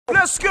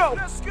Let's go.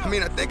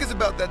 I think it's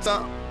about that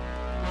time.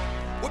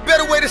 What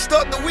better way to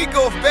start the week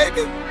off,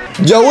 baby?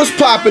 Yo, what's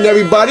poppin',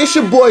 everybody? It's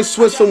your boy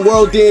Swiss from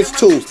World Dance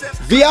 2.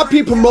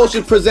 VIP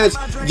Promotion presents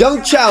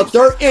Young Chow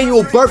 3rd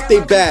Annual Birthday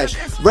Bash,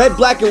 Red,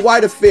 Black, and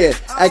White Affair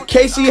at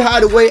KC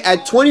Hideaway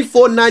at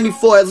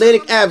 2494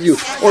 Atlantic Avenue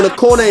on the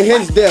corner of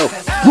Hinsdale,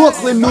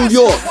 Brooklyn, New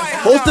York.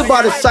 Hosted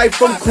by the site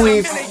from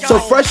Queens,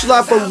 some fresh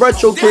lot from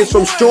Retro Kids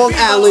from Strong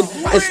Island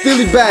and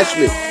Steely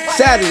Bashment.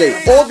 Saturday,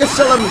 August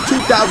 11,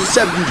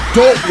 2007. You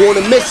don't want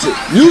to miss it.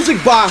 Music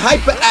by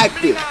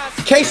Hyperactive,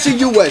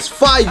 KCUS,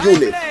 Fire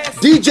Unit,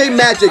 DJ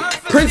Magic,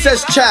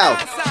 Princess Chow.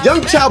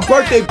 Young Chow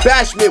Birthday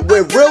Bashment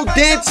where real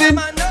dancing,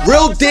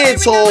 real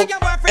dance hall,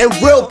 and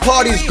real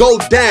parties go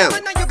down.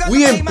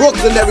 We in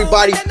Brooklyn,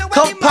 everybody.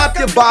 Come pop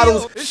your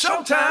bottles. It's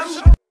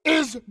showtime.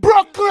 Is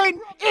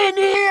Brooklyn in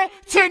here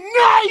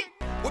tonight?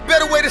 What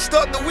better way to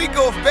start the week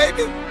off,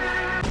 baby?